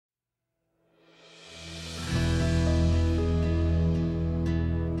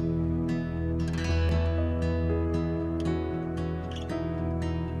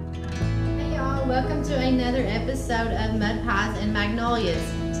to another episode of Mudpies and Magnolias.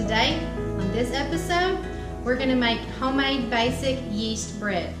 Today, on this episode, we're going to make homemade basic yeast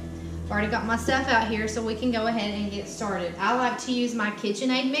bread. I've already got my stuff out here so we can go ahead and get started. I like to use my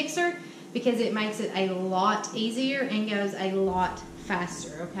KitchenAid mixer because it makes it a lot easier and goes a lot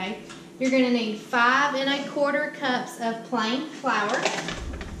faster, okay? You're going to need 5 1/4 cups of plain flour.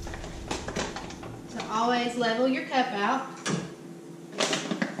 So always level your cup out.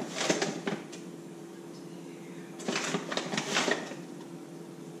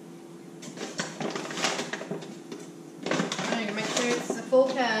 Full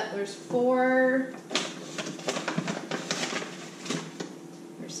cup, there's 4,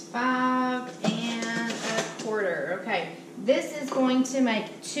 there's 5 1/4. Okay, this is going to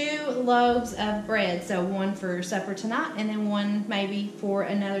make 2 loaves of bread, so one for supper tonight and then one maybe for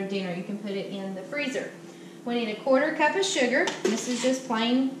another dinner. You can put it in the freezer. We need 1/4 cup of sugar. This is just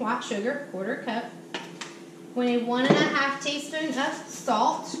plain white sugar, 1/4 cup. We need 1 1/2 teaspoon of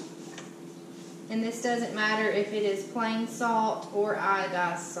salt. And this doesn't matter if it is plain salt or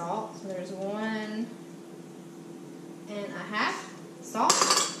iodized salt. So there's 1 1/2 salt.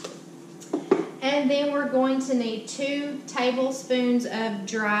 And then we're going to need 2 tablespoons of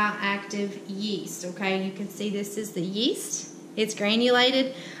dry active yeast. Okay, you can see this is the yeast. It's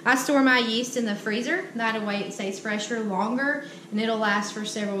granulated. I store my yeast in the freezer. That way it stays fresher longer and it'll last for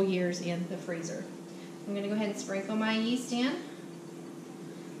several years in the freezer. I'm going to go ahead and sprinkle my yeast in.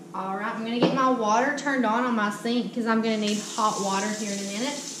 Alright, I'm going to get my water turned on my sink because I'm going to need hot water here in a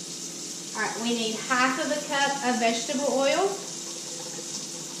minute. Alright, we need 1/2 cup of vegetable oil.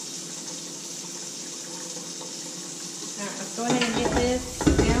 Alright, let's go ahead and get this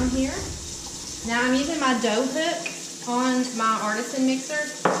down here. Now I'm using my dough hook on my artisan mixer.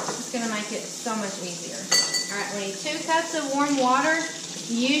 It's going to make it so much easier. Alright, we need 2 cups of warm water.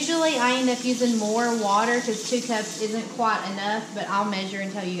 Usually I end up using more water because 2 cups isn't quite enough, but I'll measure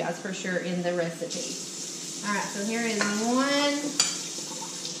and tell you guys for sure in the recipe. Alright, so here is 1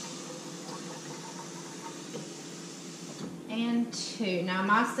 and 2. Now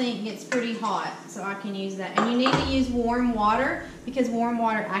my sink gets pretty hot, so I can use that. And you need to use warm water because warm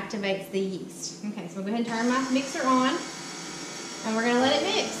water activates the yeast. Okay, so we'll go ahead and turn my mixer on and we're going to let it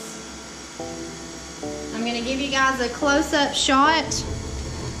mix. I'm going to give you guys a close-up shot.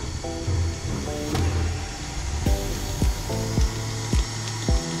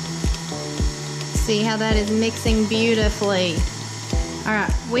 See how that is mixing beautifully.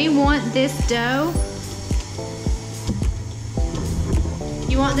 Alright, we want this dough.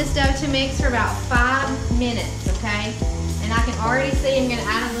 You want this dough to mix for about 5 minutes, okay? And I can already see I'm going to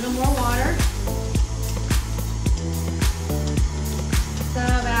add a little more water. So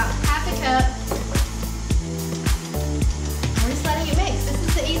about 1/2 cup. We're just letting it mix. This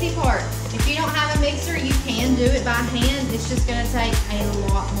is the easy part. If you don't have a mixer, you can do it by hand. It's just going to take a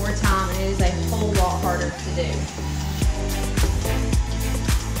lot more time and it is a whole lot harder to do.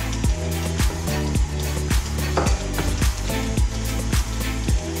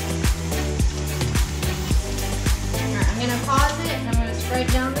 Alright, I'm going to pause it and I'm going to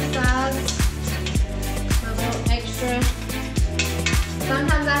scrape down the sides. A little extra.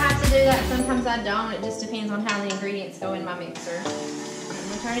 Sometimes I have to do that, sometimes I don't. It just depends on how the ingredients go in my mixer. I'm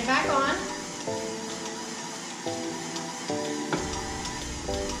going to turn it back on.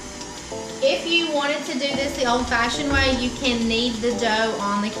 If you wanted to do this the old-fashioned way, you can knead the dough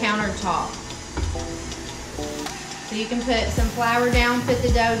on the countertop. So you can put some flour down, put the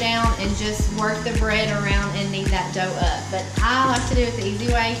dough down, and just work the bread around and knead that dough up. But I like to do it the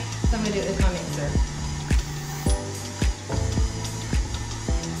easy way, so I'm going to do it with my mixer.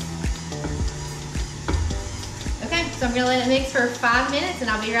 Okay, so I'm going to let it mix for 5 minutes and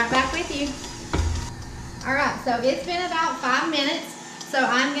I'll be right back with you. Alright, so it's been about 5 minutes. So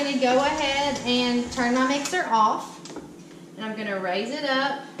I'm going to go ahead and turn my mixer off. And I'm going to raise it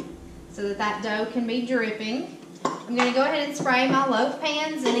up so that that dough can be dripping. I'm going to go ahead and spray my loaf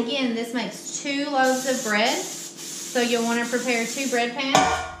pans. And again, this makes 2 loaves of bread. So you'll want to prepare 2 bread pans.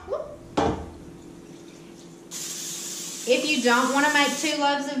 If you don't want to make 2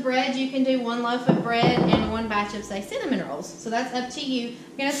 loaves of bread, you can do 1 loaf of bread and 1 batch of, say, cinnamon rolls. So that's up to you.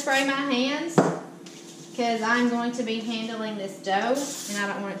 I'm going to spray my hands because I'm going to be handling this dough and I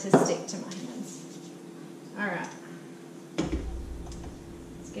don't want it to stick to my hands. Alright.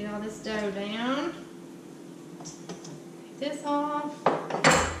 Let's get all this dough down. Take this off.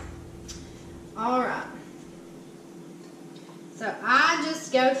 Alright. So I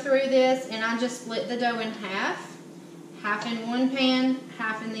just go through this and I just split the dough in half. Half in one pan,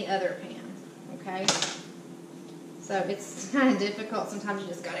 half in the other pan. Okay? So it's kind of difficult. Sometimes you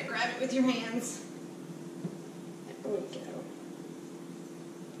just got to grab it with your hands. we go.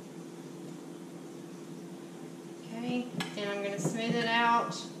 Okay, and I'm going to smooth it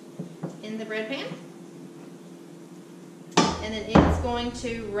out in the bread pan. And then it's going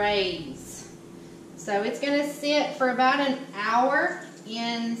to raise. So it's going to sit for about an hour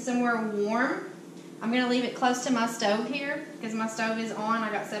in somewhere warm. I'm going to leave it close to my stove here because my stove is on.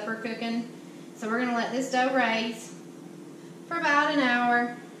 I got supper cooking. So we're going to let this dough raise for about an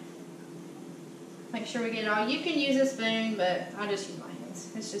hour. Make sure we get it all. You can use a spoon, but I just use my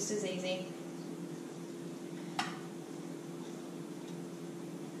hands. It's just as easy.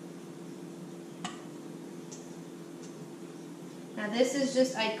 Now this is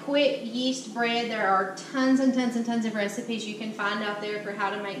just a quick yeast bread. There are tons and tons and tons of recipes you can find out there for how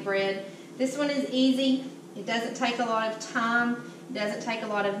to make bread. This one is easy. It doesn't take a lot of time. It doesn't take a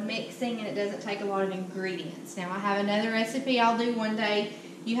lot of mixing, and it doesn't take a lot of ingredients. Now I have another recipe I'll do one day.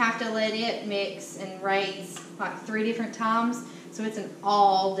 You have to let it mix and raise like 3 different times. So it's an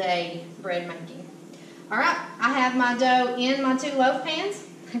all-day bread making. All right, I have my dough in my 2 loaf pans.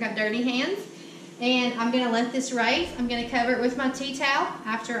 I got dirty hands. And I'm going to let this raise. I'm going to cover it with my tea towel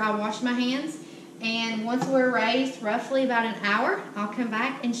after I wash my hands. And once we're raised, roughly about an hour, I'll come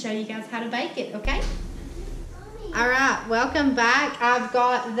back and show you guys how to bake it, okay? All right, welcome back. I've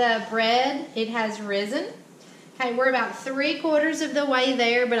got the bread. It has risen. Okay, we're about 3/4 of the way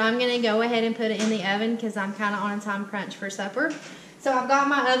there, but I'm going to go ahead and put it in the oven because I'm kind of on a time crunch for supper. So I've got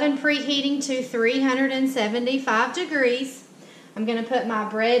my oven preheating to 375 degrees. I'm going to put my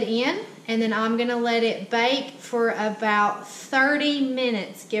bread in, and then I'm going to let it bake for about 30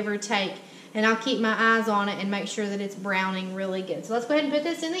 minutes, give or take. And I'll keep my eyes on it and make sure that it's browning really good. So let's go ahead and put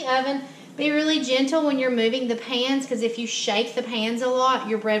this in the oven. Be really gentle when you're moving the pans, because if you shake the pans a lot,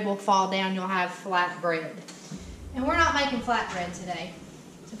 your bread will fall down. You'll have flat bread. And we're not making flat bread today.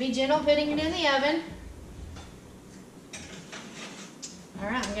 So be gentle putting it in the oven. All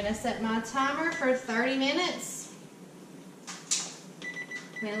right, I'm going to set my timer for 30 minutes.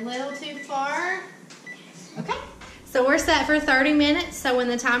 Went a little too far. Okay, so we're set for 30 minutes. So when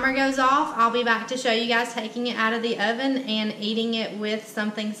the timer goes off, I'll be back to show you guys taking it out of the oven and eating it with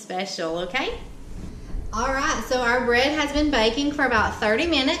something special, okay? All right, so our bread has been baking for about 30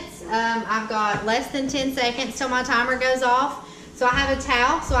 minutes. I've got less than 10 seconds till my timer goes off. So I have a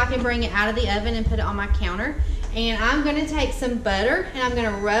towel so I can bring it out of the oven and put it on my counter. And I'm going to take some butter and I'm going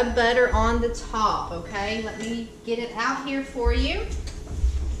to rub butter on the top, okay? Let me get it out here for you.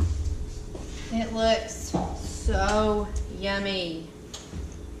 It looks so yummy.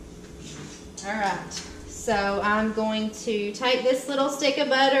 All right, so I'm going to take this little stick of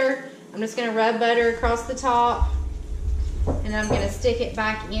butter. I'm just going to rub butter across the top, and I'm going to stick it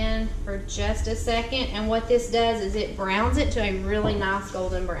back in for just a second. And what this does is it browns it to a really nice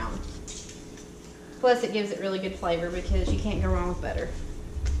golden brown. Plus it gives it really good flavor because you can't go wrong with butter.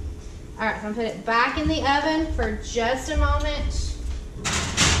 All right, so I'm going to put it back in the oven for just a moment.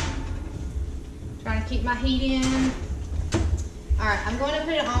 Trying to keep my heat in. All right, I'm going to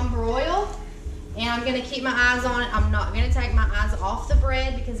put it on broil, and I'm going to keep my eyes on it. I'm not going to take my eyes off the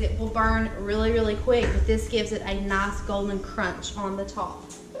bread because it will burn really, really quick, but this gives it a nice golden crunch on the top.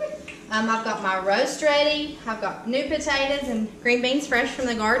 I've got my roast ready. I've got new potatoes and green beans fresh from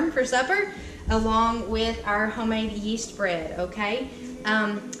the garden for supper, along with our homemade yeast bread, okay?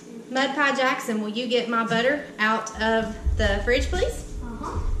 Mudpie Jackson, will you get my butter out of the fridge, please?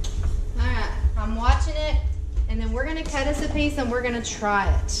 Uh-huh. All right. I'm watching it, and then we're going to cut us a piece and we're going to try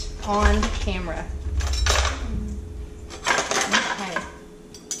it on camera. Okay.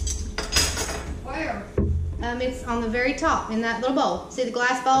 Where? It's on the very top in that little bowl. See the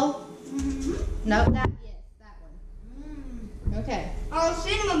glass bowl? Mm-hmm. Nope, that one. Okay. Oh,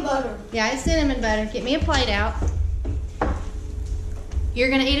 cinnamon butter. Yeah, it's cinnamon butter. Get me a plate out. You're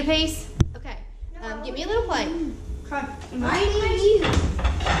going to eat a piece? Okay. Get me a little plate.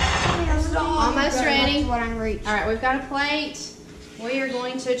 Almost ready. What I'm reaching. All right, we've got a plate. We are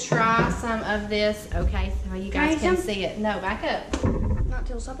going to try some of this. Okay, so you guys can see it. No, back up. Not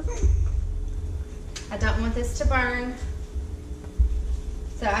till supper. I don't want this to burn.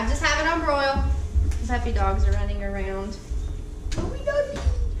 So I just have it on broil. The puppy dogs are running around.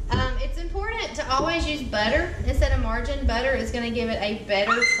 It's important to always use butter instead of margarine. Butter is going to give it a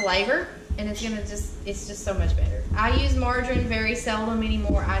better flavor. And it's just so much better. I use margarine very seldom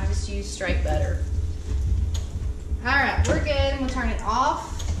anymore. I just use straight butter. All right, we're good. We'll turn it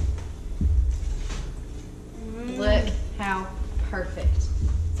off. Look how perfect.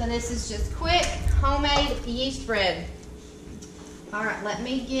 So this is just quick homemade yeast bread. All right, let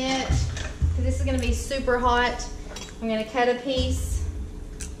me get, because this is going to be super hot. I'm going to cut a piece.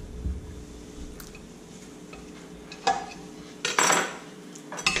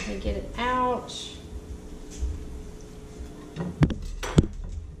 me get it out.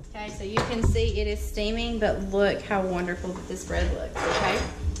 Okay, so you can see it is steaming, but look how wonderful this bread looks, okay?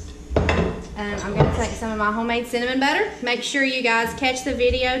 I'm gonna take some of my homemade cinnamon butter. Make sure you guys catch the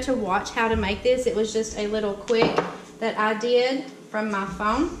video to watch how to make this. It was just a little quick that I did from my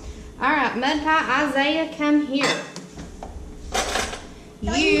phone. All right, Mud Pie Isaiah, come here.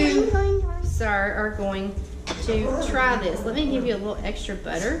 You, sir, are going to try this. Let me give you a little extra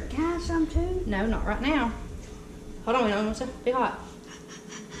butter. Can I have some too? No, not right now. Hold on, we don't want to be hot.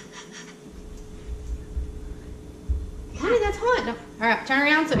 Honey, that's hot. No. All right, turn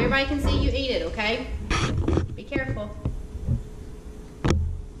around so everybody can see you eat it, okay? Be careful.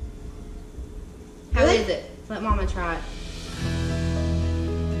 How is it? Let Mama try it.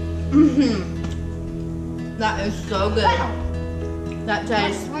 That is so good. That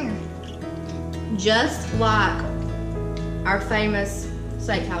tastes just like our famous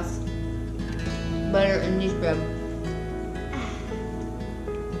steakhouse butter and yeast bread.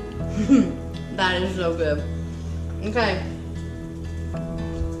 That is so good. Okay,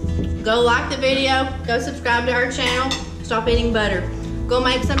 go like the video, go subscribe to our channel, stop eating butter. Go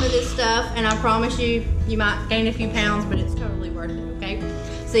make some of this stuff, and I promise you, you might gain a few pounds, but it's totally worth it, okay?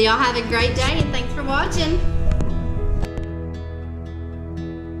 So y'all have a great day, and thanks for watching.